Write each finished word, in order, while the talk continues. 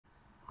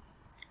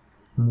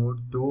Mode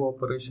 2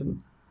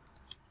 operation,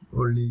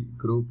 only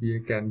group A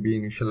can be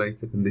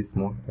initialized in this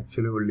mode.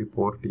 Actually, only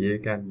port A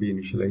can be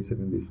initialized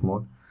in this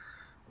mode.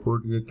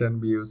 Port A can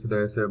be used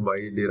as a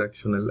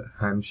bidirectional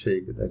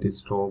handshake, that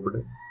is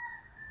strobed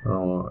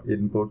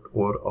input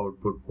or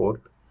output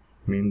port,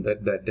 mean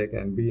that data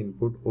can be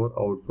input or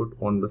output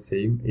on the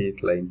same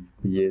 8 lines,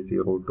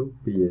 PA0 to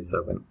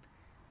PA7.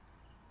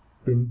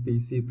 Pin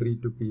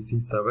PC3 to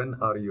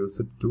PC7 are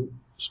used to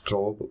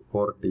strobe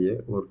port A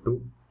or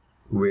to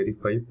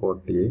verify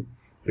port A.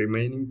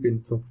 Remaining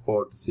pins of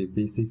port C,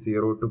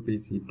 PC0 to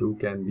PC2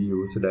 can be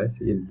used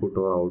as input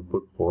or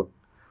output port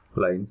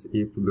lines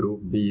if group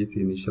B is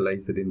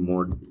initialized in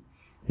mode B.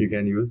 You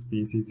can use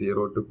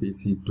PC0 to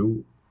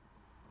PC2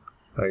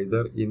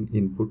 either in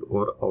input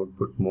or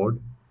output mode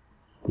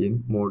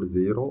in mode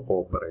 0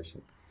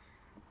 operation.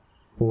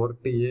 Port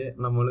A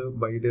നമ്മൾ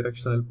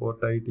bidirectional port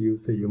ആയിട്ട്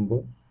use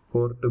ചെയ്യുമ്പോൾ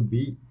port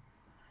B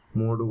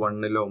mode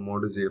 1ലോ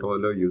mode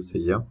 0ലോ use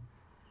ചെയ്യാം.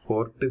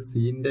 Port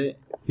സിൻ്റെ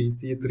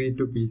PC3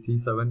 to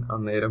PC7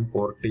 അന്നേരം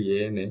port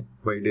എനെ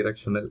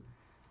ബൈഡിറക്ഷണൽ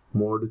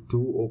mode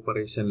 2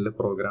 ഓപ്പറേഷനിൽ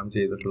programme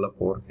ചെയ്തിട്ടുള്ള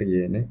port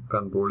എനെ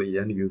control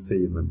ചെയ്യാൻ use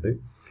ചെയ്യുന്നുണ്ട്.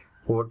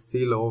 Port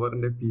C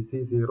ലോവറിൻ്റെ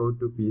PC0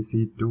 to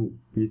PC2,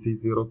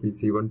 PC0,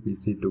 PC1,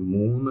 PC2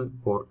 3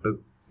 port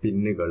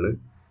പിന്നുകൾ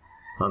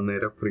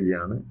അന്നേരം ഫ്രീ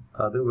ആണ്.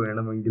 അത്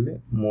വേണമെങ്കിൽ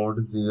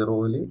മോഡ്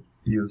 0ൽ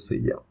യൂസ്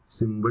ചെയ്യാം.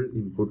 സിമ്പിൾ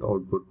ഇൻപുട്ട്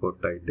ഔട്ട്പുട്ട്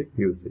പോർട്ടായിട്ട്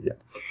യൂസ് ചെയ്യാം.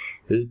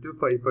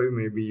 8255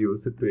 may be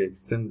used to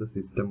extend the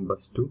system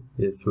bus to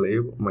a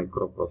slave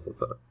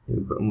microprocessor.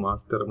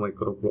 Master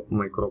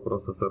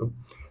മൈക്രോപ്രോസസ്സറും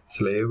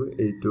slave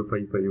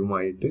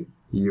 8255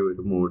 ഈ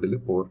ഒരു മോഡിൽ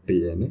പോർട്ട്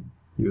ചെയ്യാൻ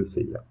യൂസ്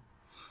ചെയ്യാം.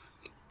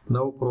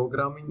 Now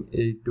programming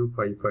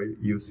 8255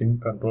 using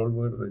control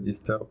word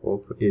register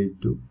of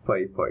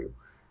 8255.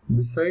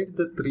 Beside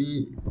the 3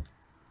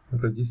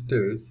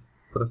 registers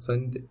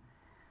present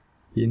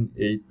in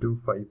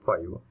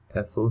 8255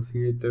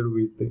 associated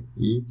with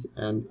each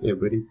and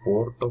every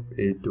port of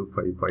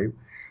 8255,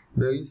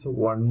 there is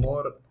one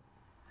more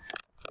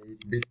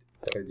 8-bit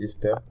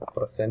register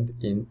present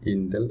in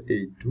Intel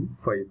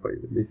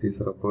 8255. This is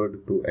referred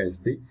to as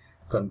the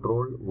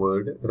control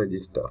word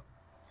register.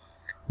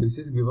 This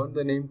is given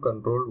the name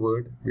control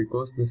word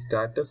because the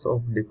status of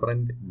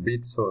different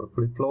bits or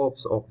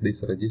flip-flops of this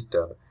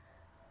register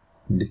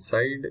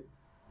decide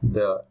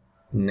the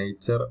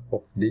nature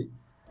of the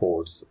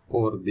ports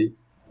or the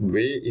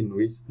way in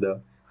which the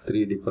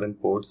 3 different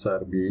ports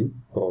are being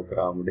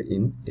programmed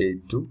in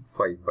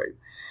 8255.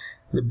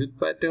 The bit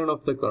pattern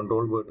of the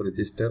control word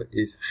register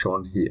is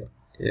shown here.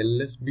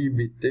 LSB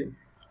bit,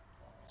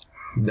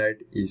 that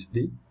is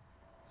the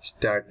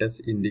status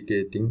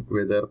indicating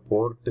whether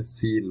port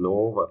C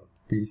lower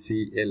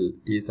PCL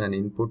is an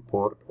input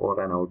port or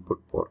an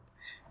output port.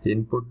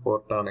 Input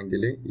port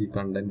ആണെങ്കിൽ ഈ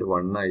content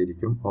 1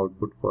 ആയിരിക്കും,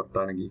 output port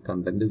ആണെങ്കിൽ ഈ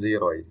content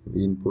 0 ആയിരിക്കും.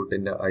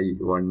 ഇൻപുട്ടിന്റെ I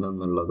 1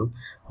 എന്നുള്ളതും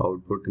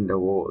ഔട്ട്പുട്ടിന്റെ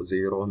O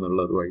 0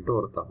 എന്നുള്ളതുമായിട്ട്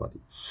ഓർത്താൽ മതി.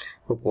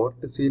 അപ്പോൾ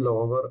പോർട്ട് സി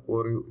ലോവർ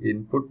ഒരു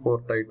ഇൻപുട്ട്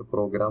പോർട്ടായിട്ട്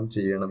പ്രോഗ്രാം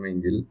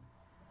ചെയ്യണമെങ്കിൽ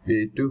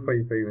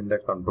 8255ന്റെ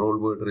കൺട്രോൾ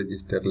വേർഡ്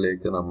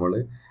രജിസ്റ്ററിലേക്ക് നമ്മൾ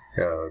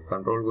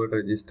കൺട്രോൾ വേർഡ്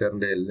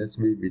രജിസ്റ്ററിന്റെ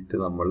LSB ബിറ്റ്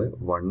നമ്മൾ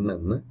 1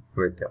 എന്ന്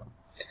വെക്കണം.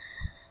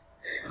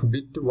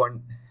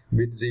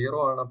 ബിറ്റ്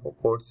 0 ആണ് അപ്പോൾ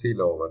port C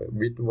lower.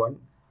 Bit 1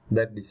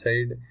 that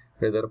decide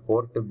whether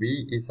port B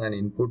is an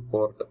input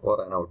port or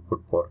an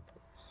output port.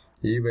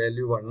 ഈ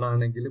വാല്യൂ 1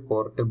 ആണെങ്കിൽ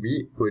പോർട്ട് ബി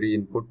ഒരു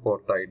ഇൻപുട്ട്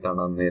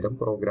പോർട്ടായിട്ടാണ് അന്നേരം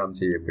programme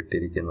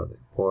ചെയ്യപ്പെട്ടിരിക്കുന്നത്.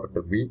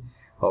 Port B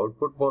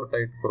output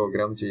പോർട്ടായിട്ട്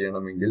programme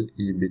ചെയ്യണമെങ്കിൽ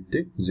ഈ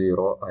ബിറ്റ്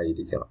 0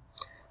 ആയിരിക്കണം.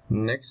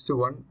 Next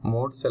one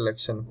mode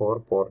selection four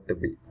port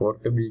B.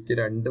 Port ബിക്ക്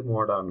 2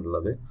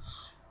 മോഡാണുള്ളത്,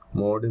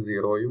 mode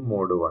 0യും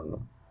mode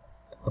 1ഉം.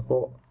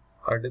 അപ്പോൾ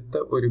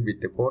അടുത്ത ഒരു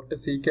ബിറ്റ് പോർട്ട്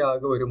സിക്ക്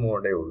ആകെ ഒരു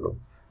മോഡേ ഉള്ളൂ.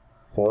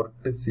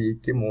 പോർട്ട്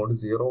സിക്ക് മോഡ്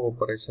 0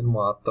 ഓപ്പറേഷൻ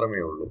മാത്രമേ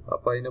ഉള്ളൂ.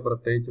 അപ്പോൾ അതിന്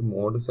പ്രത്യേകിച്ച്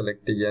മോഡ്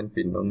സെലക്ട് ചെയ്യാൻ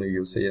പിന്നൊന്നും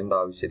യൂസ് ചെയ്യേണ്ട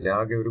ആവശ്യമില്ല,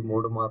 ആകെ ഒരു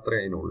മോഡ് മാത്രമേ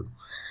അതിനുള്ളൂ.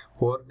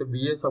 പോർട്ട്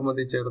ബിയെ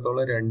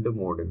സംബന്ധിച്ചിടത്തോളം 2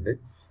 മോഡുണ്ട്.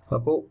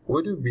 അപ്പോൾ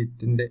ഒരു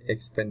ബിറ്റിന്റെ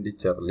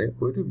എക്സ്പെൻഡിച്ചറിൽ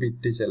ഒരു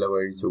ബിറ്റ്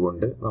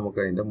ചെലവഴിച്ചുകൊണ്ട്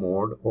നമുക്ക് അതിന്റെ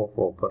മോഡ് ഓഫ്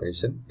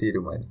ഓപ്പറേഷൻ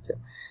തീരുമാനിക്കാം.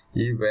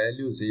 ഈ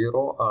വാല്യൂ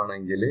 0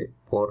 ആണെങ്കിൽ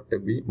പോർട്ട്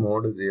ബി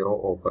മോഡ് 0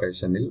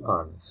 ഓപ്പറേഷനിൽ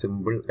ആണ്,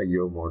 സിമ്പിൾ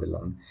IO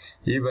മോഡിലാണ്.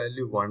 ഈ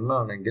വാല്യൂ 1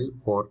 ആണെങ്കിൽ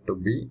port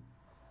B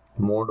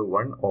mode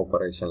 1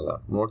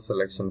 ഓപ്പറേഷനിലാണ്. Mode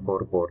selection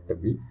four port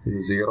B. ഇത്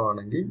 0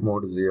 ആണെങ്കിൽ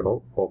മോഡ് 0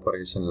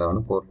 ഓപ്പറേഷനിലാണ്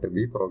പോർട്ട്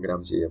ബി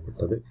പ്രോഗ്രാം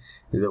ചെയ്യപ്പെട്ടത്.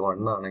 ഇത്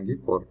 1 ആണെങ്കിൽ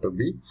പോർട്ട്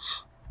ബി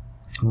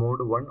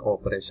മോഡ് 1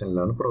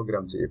 ഓപ്പറേഷനിലാണ്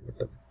പ്രോഗ്രാം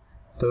ചെയ്യപ്പെട്ടത്.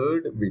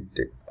 Third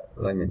bit,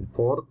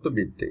 fourth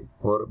bit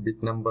or bit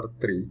number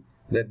 3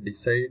 that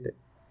decide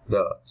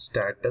the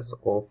status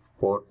of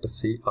port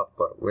C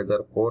upper, whether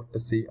port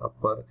C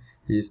upper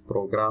is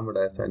programmed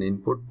as an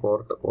input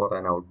port or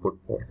an output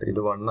port.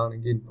 ഇത് 1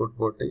 ആണെങ്കിൽ input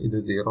port, ഇത്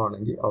 0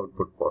 ആണെങ്കിൽ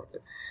output port.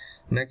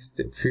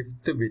 Next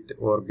fifth bit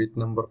or bit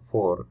number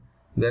 4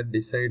 that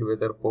decide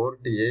whether port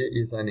A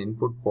is an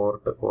input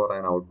port or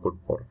an output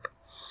port.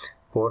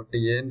 Port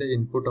എന്റെ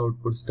input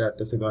output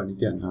status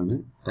കാണിക്കാനാണ്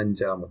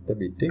അഞ്ചാമത്തെ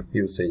bit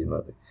use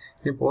ചെയ്യുന്നത്.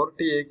 ഈ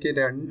port എക്ക്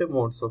 2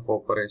 മോഡ്സ് ഓഫ്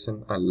ഓപ്പറേഷൻ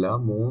അല്ല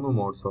 3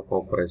 modes of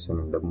operation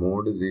ഉണ്ട്.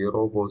 Mode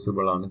 0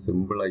 possible ആണ്,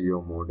 simple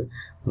IO mode.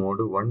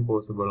 Mode 1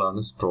 possible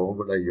ആണ്,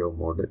 സ്ട്രോബ്ഡ് IO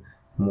മോഡ്.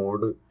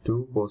 മോഡ് 2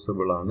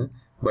 പോസിബിൾ ആണ്,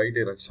 ബൈ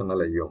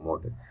ഡിറക്ഷണൽ IO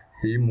മോഡ്.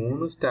 ഈ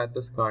 3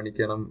 സ്റ്റാറ്റസ്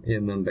കാണിക്കണം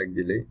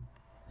എന്നുണ്ടെങ്കിൽ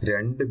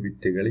 2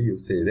 ബിറ്റുകൾ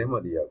യൂസ് ചെയ്തേ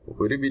മതിയാകും.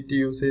 ഒരു ബിറ്റ്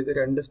യൂസ് ചെയ്ത്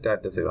 2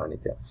 സ്റ്റാറ്റസ്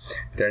കാണിക്കാം.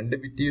 2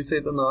 ബിറ്റ് യൂസ്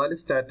ചെയ്ത് 4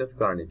 സ്റ്റാറ്റസ്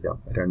കാണിക്കാം.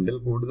 2ൽ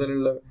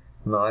കൂടുതലുള്ള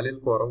 4ൽ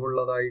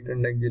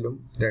കുറവുള്ളതായിട്ടുണ്ടെങ്കിലും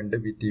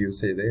 2 ബിറ്റ്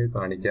യൂസ് ചെയ്തേ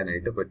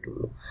കാണിക്കാനായിട്ട്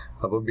പറ്റുള്ളൂ.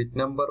 അപ്പോൾ ബിറ്റ്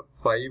നമ്പർ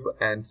 5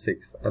 and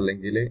 6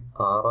 അല്ലെങ്കിൽ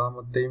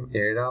 6ാമത്തെയും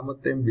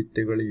 7ാമത്തെയും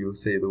ബിറ്റുകൾ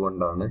യൂസ്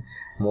ചെയ്തുകൊണ്ടാണ്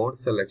mode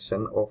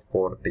selection of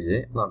port A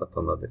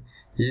നടത്തുന്നത്.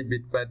 ഈ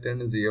ബിറ്റ് പാറ്റേൺ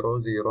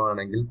 0-0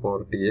 ആണെങ്കിൽ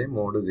പോർട്ട് എ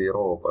മോഡ്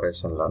 0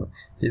 ഓപ്പറേഷനിലാണ്.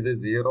 ഇത്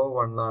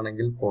 0-1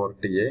 ആണെങ്കിൽ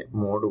പോർട്ട് എ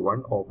മോഡ്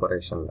 1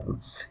 ഓപ്പറേഷനിലാണ്.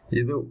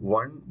 ഇത്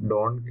 1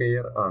 ഡോണ്ട്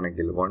കെയർ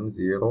ആണെങ്കിൽ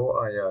 1-0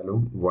 ആയാലും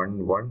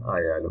 1-1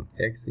 ആയാലും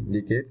X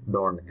indicate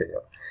don't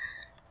care,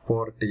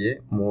 port A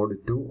mode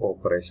 2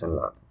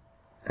 ഓപ്പറേഷനിലാണ്.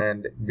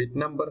 And bit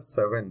number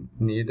 7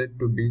 needed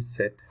to be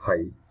set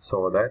high so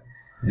that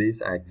these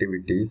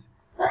activities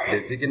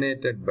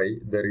designated by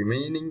the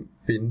remaining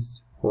pins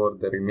or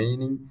the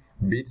remaining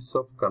bits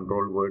of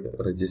control word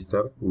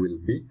register will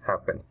be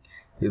happening.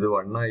 ഇത്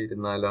 1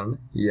 ആയിരുന്നാലാണ്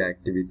ഈ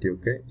activity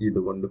ഒക്കെ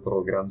ഇതുകൊണ്ട്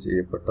programme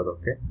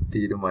ചെയ്യപ്പെട്ടതൊക്കെ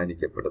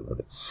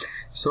തീരുമാനിക്കപ്പെടുന്നത്.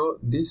 So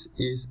this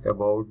is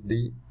about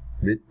the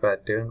bit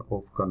pattern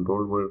of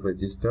control word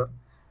register,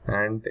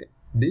 and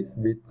this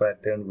bit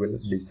pattern will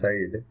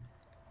decide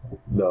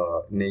the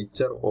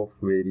nature of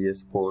various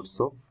ports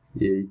of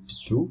 8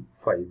 to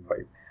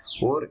 55.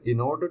 Or in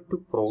order to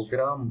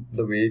program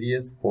the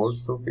various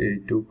ports of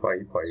 8 to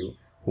 55,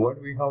 what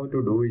we have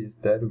to do is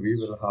that we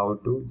will have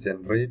to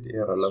generate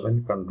a relevant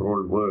control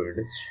word,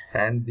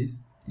 and this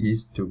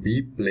is to be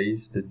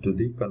placed to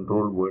the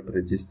control word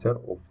register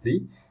of the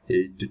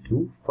 8 to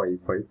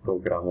 55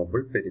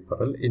 programmable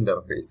peripheral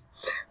interface.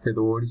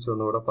 ഇത്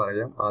ഓടിച്ചൊന്നുകൂടെ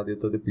പറയാം.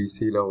 ആദ്യത്തത്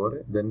PC lower,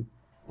 then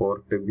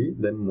port B,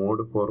 then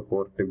mode for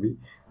port B,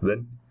 then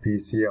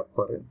PC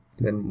upper,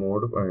 then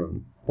mode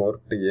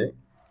port A,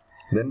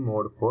 then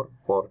mode for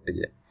port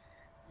A.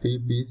 ഈ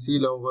PC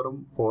ലോവറും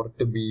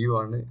port ബിയും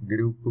ആണ്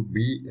group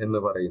B എന്ന്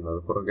പറയുന്നത്.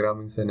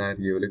 Programming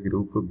സെനാരിയോയില്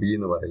group B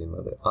എന്ന്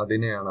പറയുന്നത്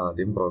അതിനെയാണ്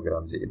ആദ്യം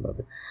പ്രോഗ്രാം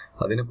ചെയ്യുന്നത്.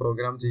 അതിന്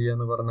പ്രോഗ്രാം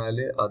ചെയ്യാന്ന്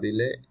പറഞ്ഞാല്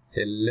അതിലെ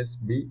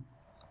LSB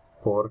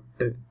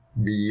പോർട്ട്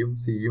ബിയും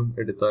സിയും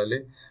എടുത്താല്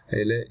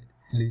അതിലെ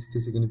ലീസ്റ്റ്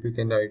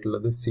സിഗ്നിഫിക്കന്റ്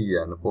ആയിട്ടുള്ളത് സി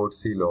ആണ്, പോർട്ട്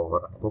സി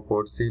ലോവർ ആണ്. അപ്പോൾ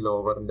പോർട്ട് സി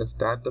ലോവറിന്റെ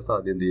സ്റ്റാറ്റസ്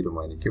ആദ്യം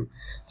തീരുമാനിക്കും.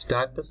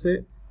 സ്റ്റാറ്റസ്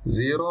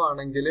 0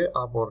 ആണെങ്കിൽ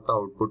ആ പോർട്ട്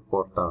ഔട്ട്പുട്ട്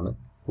പോർട്ടാണ്,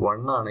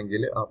 1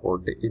 ആണെങ്കിൽ ആ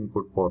പോർട്ട്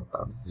ഇൻപുട്ട്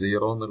പോർട്ടാണ്.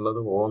 0 എന്നുള്ളത്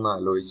O എന്ന്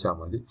ആലോചിച്ചാൽ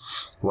മതി,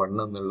 1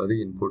 എന്നുള്ളത്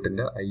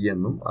ഇൻപുട്ടിന്റെ I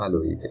എന്നും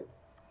ആലോചിക്കാം.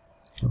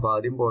 അപ്പൊ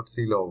ആദ്യം പോർട്ട്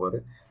സി ലോവർ,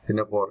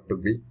 പിന്നെ പോർട്ട്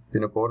ബി,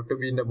 പിന്നെ പോർട്ട്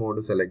ബിന്റെ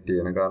മോഡ് സെലക്ട്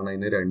ചെയ്യണം, കാരണം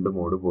ഇതിന് 2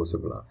 മോഡ്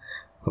പോസിബിൾ ആണ്.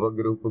 അപ്പൊ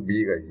ഗ്രൂപ്പ് ബി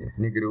കഴിഞ്ഞു.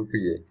 ഇനി ഗ്രൂപ്പ്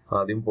എ,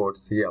 ആദ്യം പോർട്ട്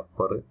സി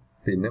അപ്പർ,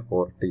 പിന്നെ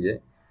പോർട്ട് എ,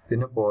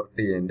 പിന്നെ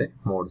പോർട്ട് എന്റെ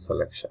mode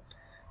selection.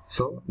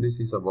 So this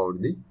is about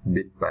the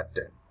bit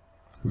pattern.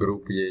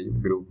 Group എയും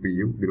ഗ്രൂപ്പ്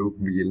ബിയും ഗ്രൂപ്പ്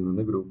ബിയിൽ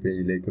നിന്ന് ഗ്രൂപ്പ്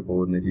എയിലേക്ക്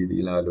പോകുന്ന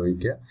രീതിയിൽ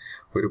ആലോചിക്കുക.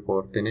 ഒരു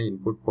പോർട്ടിനെ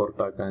ഇൻപുട്ട്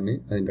പോർട്ടാക്കാൻ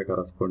അതിന്റെ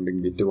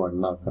കറസ്പോണ്ടിങ് ബിറ്റ്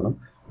 1 ആക്കണം.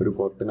 ഒരു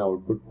പോർട്ടിനെ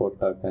ഔട്ട്പുട്ട്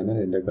പോർട്ടാക്കാൻ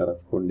അതിന്റെ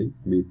കറസ്പോണ്ടിങ്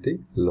ബിറ്റ്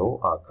ലോ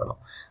ആക്കണം.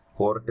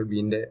 പോർട്ട്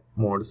ബിന്റെ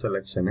മോഡ്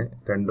സെലക്ഷന്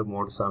 2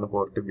 മോഡ്സ് ആണ്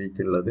പോർട്ട്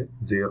ബിക്ക് ഉള്ളത്.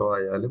 0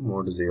 ആയാലും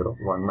മോഡ് 0,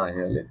 1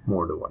 ആയാലും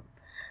മോഡ് 1.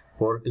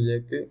 പോർട്ട്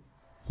എക്ക്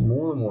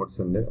 3 മോഡ്സ്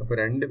ഉണ്ട്. അപ്പൊ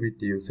 2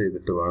 ബിറ്റ് യൂസ്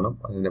ചെയ്തിട്ട് വേണം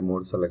അതിന്റെ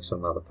മോഡ് സെലക്ഷൻ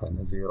നടത്താൻ.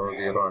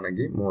 0-0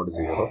 ആണെങ്കിൽ മോഡ്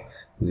 0,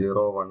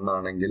 0-1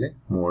 ആണെങ്കിൽ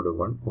മോഡ്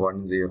 1,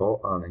 1-0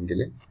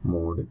 ആണെങ്കിൽ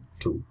മോഡ്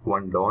 2,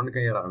 1 ഡോണ്ട്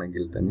കെയർ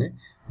ആണെങ്കിൽ തന്നെ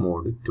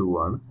മോഡ് 2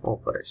 ആണ്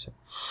operation.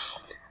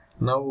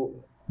 Now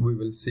we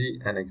will see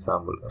an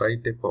example.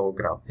 Write a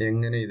program.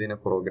 എങ്ങനെ ഇതിനെ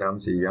പ്രോഗ്രാം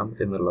ചെയ്യാം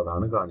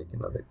എന്നുള്ളതാണ്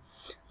കാണിക്കുന്നത്.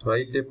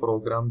 Write a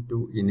program to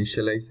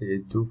initialize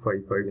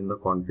 8255 in the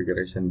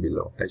configuration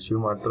below.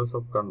 Assume address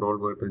of control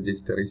word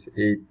register is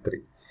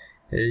 83.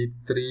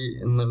 83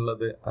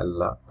 എന്നുള്ളത്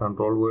അല്ല,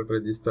 കൺട്രോൾ വേർഡ്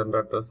രജിസ്റ്ററിന്റെ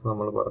അഡ്രസ്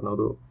നമ്മൾ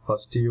പറഞ്ഞത്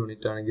ഫസ്റ്റ്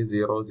യൂണിറ്റ് ആണെങ്കിൽ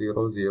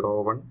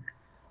 0001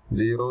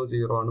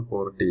 00 ആണ്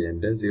പോർട്ട്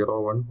എന്റെ,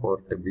 01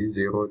 പോർട്ട് ബി,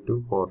 02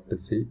 പോർട്ട്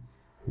സി,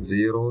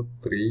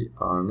 03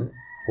 ആണ്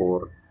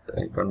പോർട്ട്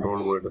കൺട്രോൾ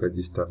വേർഡ്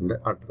രജിസ്റ്ററിന്റെ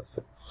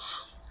അഡ്രസ്.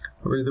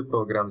 അപ്പൊ ഇത്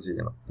പ്രോഗ്രാം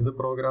ചെയ്യണം. ഇത്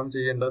പ്രോഗ്രാം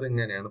ചെയ്യേണ്ടത്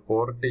എങ്ങനെയാണ്?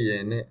 പോർട്ട്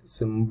എനെ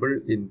സിമ്പിൾ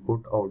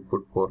ഇൻപുട്ട്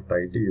ഔട്ട്പുട്ട്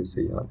പോർട്ടായിട്ട് യൂസ്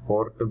ചെയ്യണം.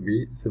 Port B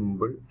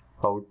simple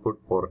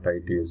output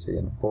പോർട്ടായിട്ട് use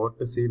ചെയ്യണം.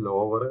 Port C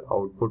lower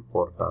output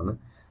പോർട്ടാണ്,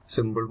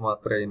 simple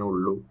മാത്രമേ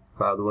അതിനുള്ളൂ,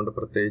 അതുകൊണ്ട്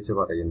പ്രത്യേകിച്ച്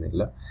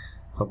പറയുന്നില്ല.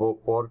 അപ്പോൾ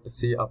port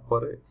C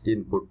upper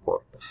input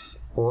port.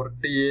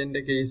 Port എന്റെ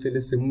കേസിൽ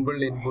സിമ്പിൾ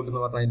ഇൻപുട്ട്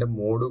എന്ന് പറഞ്ഞാൽ അതിന്റെ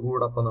മോഡ്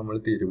കൂടെ അപ്പൊ നമ്മൾ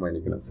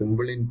തീരുമാനിക്കണം.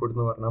 സിമ്പിൾ ഇൻപുട്ട്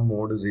എന്ന് പറഞ്ഞാൽ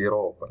മോഡ് 0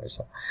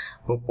 ഓപ്പറേഷൻ.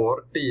 അപ്പൊ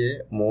port A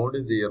mode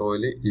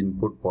 0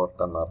 input port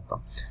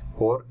എന്നർത്ഥം.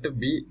 പോർട്ട്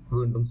ബി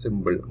വീണ്ടും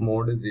സിമ്പിൾ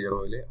മോഡ്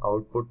 0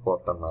 ഔട്ട്പുട്ട്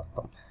പോർട്ട്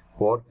എന്നർത്ഥം.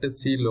 Port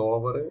C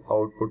lower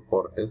output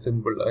port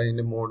simple,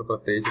 അതിന്റെ മോഡ്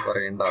പ്രത്യേകിച്ച്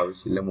പറയേണ്ട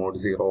ആവശ്യമില്ല. മോഡ്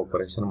 0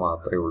 ഓപ്പറേഷൻ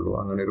മാത്രമേ ഉള്ളൂ.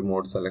 അങ്ങനെ ഒരു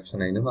മോഡ് സെലക്ഷൻ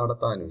അതിന്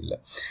നടത്താനുമില്ല.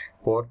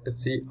 Port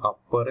C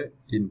upper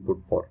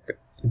input port,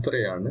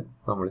 ഇത്രയാണ്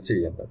നമ്മൾ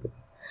ചെയ്യേണ്ടത്.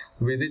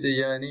 അപ്പൊ ഇത്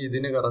ചെയ്യാൻ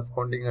ഇതിന്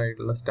കറസ്പോണ്ടിങ്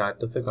ആയിട്ടുള്ള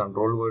സ്റ്റാറ്റസ്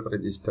കൺട്രോൾ വേർഡ്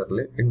രജിസ്റ്ററിൽ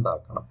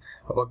ഉണ്ടാക്കണം.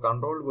 അപ്പൊ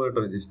കൺട്രോൾ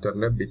വേർഡ്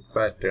രജിസ്റ്ററിന്റെ ബിറ്റ്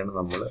പാറ്റേൺ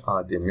നമ്മൾ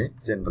ആദ്യമേ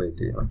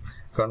ജനറേറ്റ് ചെയ്യണം.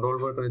 Control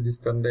word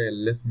രജിസ്റ്ററിന്റെ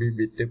LSB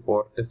bit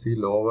port C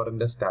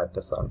ലോവറിന്റെ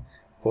status ആണ്.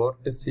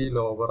 പോർട്ട് സി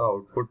ലോവർ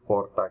ഔട്ട്പുട്ട്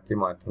പോർട്ടാക്കി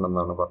മാറ്റണം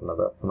എന്നാണ്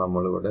പറഞ്ഞത്. അപ്പൊ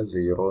നമ്മളിവിടെ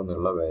 0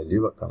 എന്നുള്ള വാല്യൂ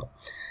വെക്കണം.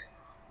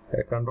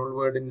 കൺട്രോൾ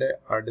വേർഡിന്റെ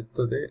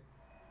അടുത്തത്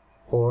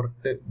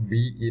പോർട്ട്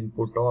ബി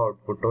ഇൻപുട്ടോ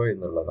ഔട്ട്പുട്ടോ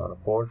എന്നുള്ളതാണ്.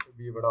 പോർട്ട്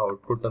ബി ഇവിടെ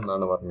ഔട്ട്പുട്ട്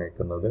എന്നാണ്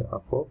പറഞ്ഞേക്കുന്നത്.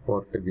 അപ്പോൾ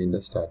പോർട്ട് ബിന്റെ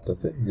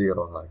സ്റ്റാറ്റസ്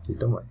 0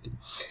 എന്നാക്കിയിട്ട് മാറ്റി.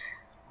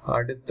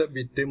 അടുത്ത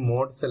bit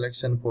mode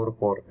selection four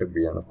port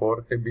B ആണ്.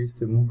 Port B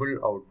simple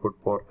output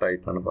port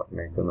ആയിട്ടാണ്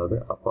പറഞ്ഞേക്കുന്നത്.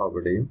 അപ്പോൾ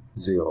അവിടെയും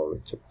 0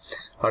 വെച്ചു.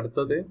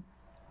 അടുത്തത്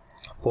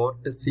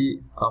port C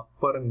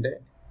അപ്പറിന്റെ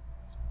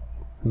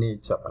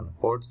നേച്ചറാണ്.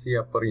 Port C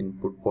upper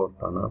input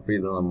പോർട്ടാണ്. അപ്പോൾ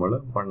ഇത് നമ്മൾ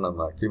 1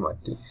 എന്നാക്കി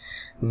മാറ്റി.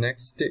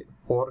 നെക്സ്റ്റ്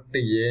പോർട്ട്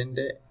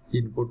എന്റെ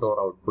ഇൻപുട്ട് ഓർ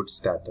ഔട്ട്പുട്ട്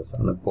സ്റ്റാറ്റസ്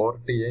ആണ്.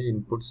 പോർട്ട് എ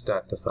ഇൻപുട്ട്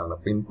സ്റ്റാറ്റസ് ആണ്.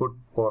 അപ്പൊ ഇൻപുട്ട്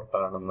പോർട്ട്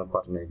ആണെന്ന്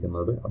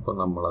പറഞ്ഞേക്കുന്നത്. അപ്പൊ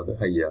നമ്മളത്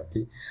ഹൈ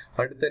ആക്കി.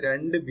 അടുത്ത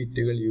 2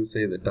 ബിറ്റുകൾ യൂസ്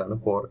ചെയ്തിട്ടാണ്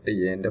പോർട്ട്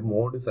എന്റെ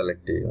മോഡ്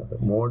സെലക്ട് ചെയ്യുന്നത്.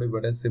 മോഡ്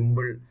ഇവിടെ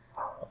സിമ്പിൾ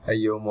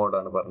IO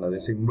മോഡാണ് പറഞ്ഞത്,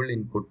 സിമ്പിൾ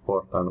ഇൻപുട്ട്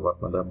പോർട്ടാണ്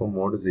പറഞ്ഞത്. അപ്പൊ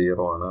മോഡ്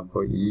 0 ആണ്. അപ്പൊ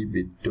ഈ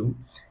ബിറ്റും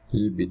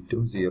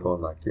 0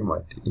 എന്നാക്കി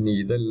മാറ്റി. ഇനി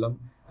ഇതെല്ലാം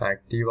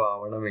ആക്റ്റീവ്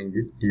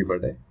ആവണമെങ്കിൽ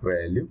ഇവിടെ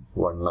വാല്യൂ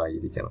 1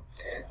 ആയിരിക്കണം.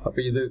 അപ്പൊ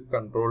ഇത്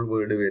കൺട്രോൾ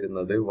വേർഡ്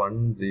വരുന്നത്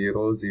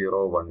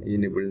 1001. ഈ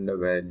നിബിളിന്റെ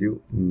വാല്യൂ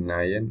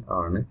 9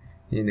 ആണ്.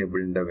 ഈ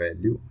നിബിളിന്റെ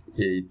വാല്യൂ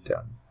 8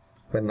 ആണ്.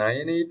 അപ്പൊ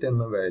 98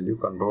 എന്ന വാല്യൂ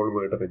കൺട്രോൾ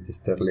വേർഡ്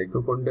രജിസ്റ്ററിലേക്ക്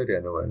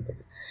കൊണ്ടുവരികയാണ്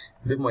വേണ്ടത്.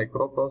 ഇത്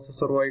മൈക്രോ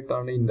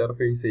പ്രോസസ്സറുമായിട്ടാണ്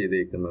ഇന്റർഫേസ്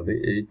ചെയ്തേക്കുന്നത്.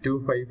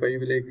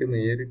 8255ലേക്ക്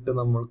നേരിട്ട്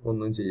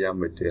നമ്മൾക്കൊന്നും ചെയ്യാൻ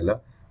പറ്റില്ല.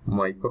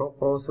 മൈക്രോ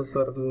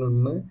പ്രോസസ്സറിൽ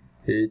നിന്ന്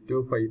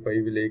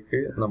 8255ലേക്ക്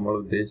നമ്മൾ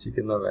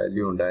ഉദ്ദേശിക്കുന്ന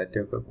വാല്യൂവും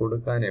ഡാറ്റയൊക്കെ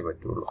കൊടുക്കാനേ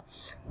പറ്റുള്ളൂ.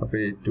 അപ്പൊ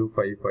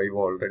 8255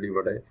 ഓൾറെഡി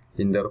ഇവിടെ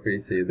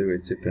ഇന്റർഫേസ് ചെയ്ത്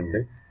വെച്ചിട്ടുണ്ട്.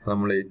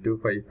 നമ്മൾ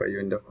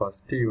 8255ന്റെ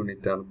ഫസ്റ്റ്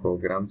യൂണിറ്റ് ആണ്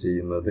പ്രോഗ്രാം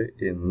ചെയ്യുന്നത്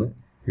എന്ന്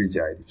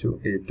വിചാരിച്ചു.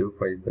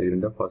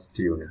 8255ന്റെ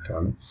ഫസ്റ്റ് യൂണിറ്റ്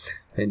ആണ്.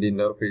 അതിന്റെ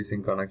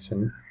interfacing connection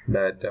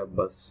data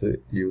bus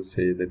use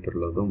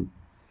ചെയ്തിട്ടുള്ളതും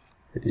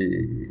ഈ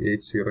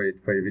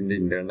 8085ന്റെ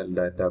ഇന്റേണൽ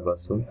ഡാറ്റ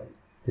ബസ്സും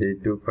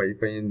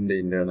 8255ന്റെ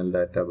ഇന്റേണൽ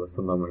ഡാറ്റ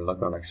ബസ്സും തമ്മിലുള്ള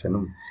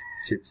കണക്ഷനും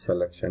ചിപ്പ്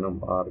സെലക്ഷനും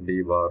RD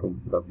ബാറും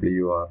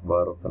WR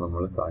ബാറും ഒക്കെ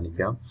നമ്മൾ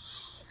കാണിക്കാം.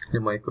 ഈ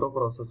മൈക്രോ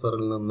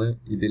പ്രോസസ്സറിൽ നിന്ന്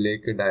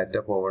ഇതിലേക്ക് ഡാറ്റ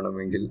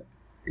പോകണമെങ്കിൽ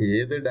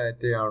ഏത്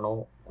ഡാറ്റയാണോ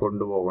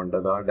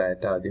കൊണ്ടുപോകേണ്ടത് ആ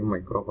ഡാറ്റ ആദ്യം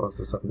മൈക്രോ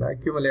പ്രോസസ്സറിന്റെ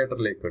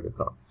അക്യുമുലേറ്ററിലേക്ക്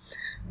എടുക്കണം.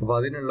 അപ്പൊ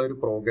അതിനുള്ള ഒരു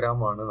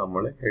പ്രോഗ്രാമാണ്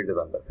നമ്മൾ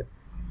എഴുതേണ്ടത്.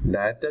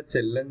 ഡാറ്റ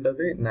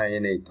ചെല്ലേണ്ടത്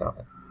 98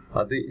 ആണ്.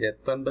 അത്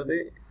എത്തേണ്ടത്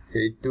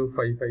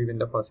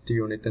 8255ന്റെ ഫസ്റ്റ്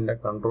യൂണിറ്റിന്റെ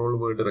കൺട്രോൾ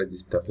വേർഡ്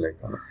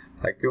രജിസ്റ്ററിലേക്കാണ്.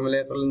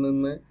 അക്യുമുലേറ്ററിൽ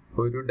നിന്ന്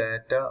ഒരു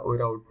ഡാറ്റ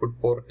ഒരു ഔട്ട്പുട്ട്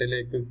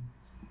പോർട്ടിലേക്ക്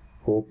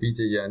കോപ്പി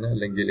ചെയ്യാൻ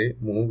അല്ലെങ്കിൽ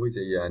മൂവ്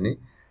ചെയ്യാൻ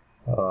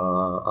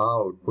ആ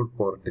ഔട്ട്പുട്ട്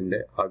പോർട്ടിന്റെ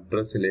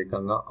അഡ്രസ്സിലേക്ക്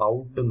അങ്ങ്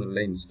ഔട്ട് എന്നുള്ള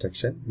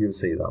ഇൻസ്ട്രക്ഷൻ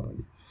യൂസ് ചെയ്താൽ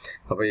മതി.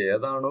 അപ്പൊ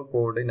ഏതാണോ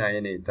കോഡ്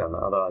 98 ആണ്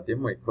അത് ആദ്യം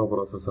മൈക്രോ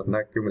പ്രോസസ്സറിന്റെ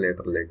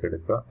അക്യുമുലേറ്ററിലേക്ക്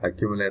എടുക്കുക.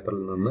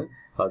 അക്യുമുലേറ്ററിൽ നിന്ന്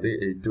അത്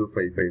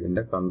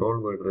 8255ന്റെ കൺട്രോൾ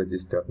വേർഡ്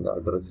രജിസ്റ്ററിന്റെ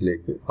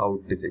അഡ്രസ്സിലേക്ക്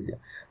ഔട്ട് ചെയ്യുക.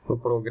 അപ്പൊ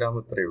പ്രോഗ്രാം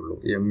ഇത്രയേ ഉള്ളൂ.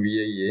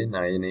 MVIA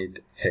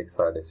 98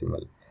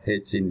 hexadecimal,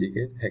 H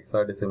indicate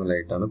hexadecimal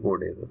ആയിട്ടാണ്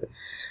കോഡ് ചെയ്തത്.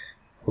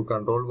 അപ്പോൾ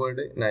കൺട്രോൾ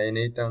വേർഡ്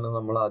 98 ആണ്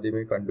നമ്മൾ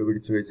ആദ്യമേ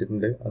കണ്ടുപിടിച്ച്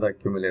വെച്ചിട്ടുണ്ട്. അത്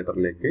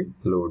അക്യുമുലേറ്ററിലേക്ക്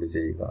ലോഡ്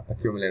ചെയ്യുക.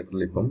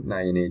 അക്യുമുലേറ്ററിൽ ഇപ്പം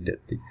 98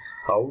 എത്തി.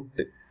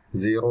 ഔട്ട്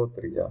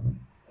 03 ആണ്.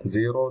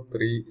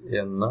 03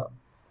 എന്ന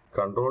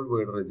കൺട്രോൾ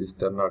വേർഡ്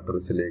രജിസ്റ്ററിന്റെ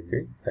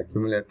അഡ്രസ്സിലേക്ക്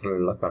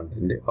അക്യുമുലേറ്ററിലുള്ള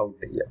കണ്ടന്റ്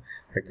ഔട്ട് ചെയ്യുക.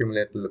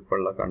 അക്യുമുലേറ്ററിൽ ഇപ്പോൾ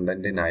ഉള്ള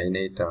കണ്ടന്റ്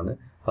 98 ആണ്.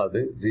 അത്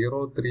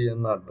 03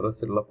 എന്ന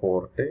അഡ്രസ് ഉള്ള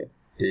പോർട്ട്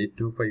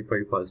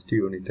 8255 ഫസ്റ്റ്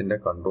യൂണിറ്റിന്റെ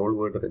കൺട്രോൾ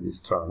വേർഡ്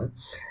രജിസ്റ്റർ ആണ്.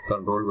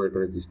 കൺട്രോൾ വേർഡ്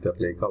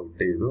രജിസ്റ്ററിലേക്ക് ഔട്ട്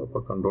ചെയ്തു. അപ്പൊ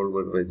കൺട്രോൾ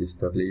വേർഡ്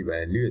രജിസ്റ്ററിൽ ഈ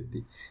വാല്യൂ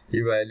എത്തി. ഈ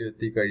വാല്യൂ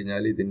എത്തി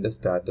കഴിഞ്ഞാൽ ഇതിന്റെ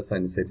സ്റ്റാറ്റസ്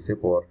അനുസരിച്ച്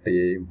പോർട്ട്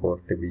എയും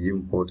പോർട്ട് ബിയും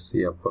പോർട്ട് സി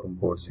അപ്പറും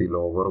പോർട്ട് സി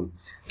ലോവറും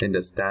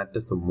ഇതിന്റെ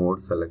സ്റ്റാറ്റസും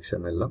മോഡ്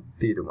സെലക്ഷൻ എല്ലാം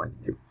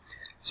തീരുമാനിക്കും.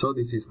 So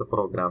this is the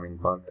programming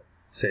part.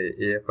 Say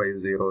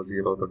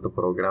A500 തൊട്ട്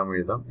പ്രോഗ്രാം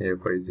എഴുതാം.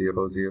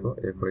 A500,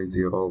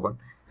 A501,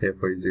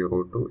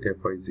 A502,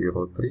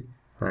 A503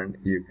 and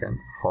you can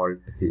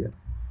halt here.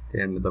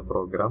 End the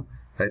program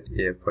at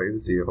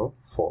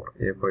A504.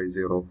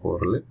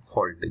 A504ൽ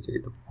halt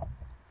ചെയ്തു.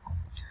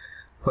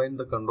 Find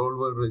the control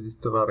word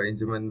register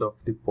arrangement of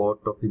the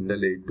port of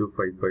Intel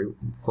 8255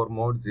 for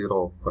mode 0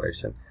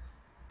 operation.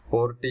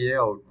 Port A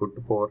output,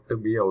 port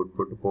B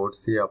output, port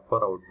C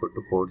upper output,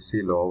 port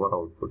C lower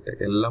output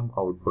എല്ലാം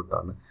output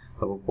ആണ്.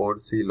 അപ്പോൾ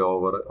port C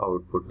lower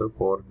output,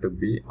 port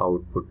B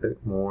output,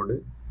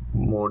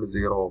 mode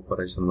 0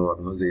 operation എന്ന്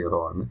പറഞ്ഞു 0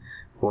 ആണ്.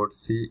 Port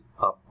C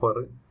upper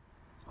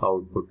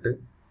output,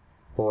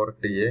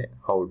 port A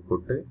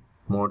output,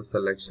 mode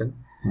selection,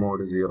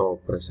 mode 0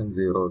 operation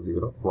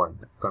 001,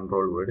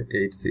 control word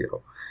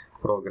 80,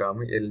 programme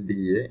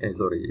MVIA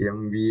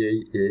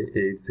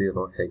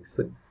 80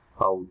 HECS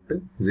out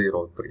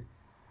 03.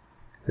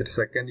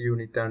 Second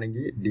unit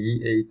ആണെങ്കിൽ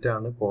D8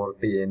 ആണ്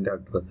port എന്റെ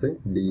address,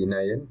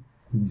 D9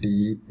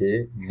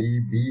 DA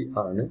DB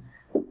ആണ്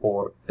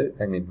port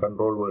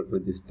control word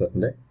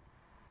രജിസ്റ്ററിന്റെ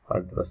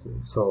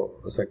address.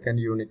 So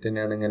second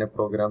യൂണിറ്റിനാണ് ഇങ്ങനെ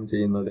programme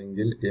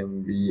ചെയ്യുന്നതെങ്കിൽ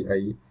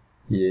MVI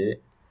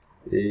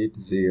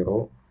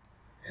A80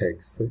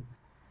 hex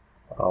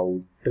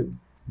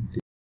out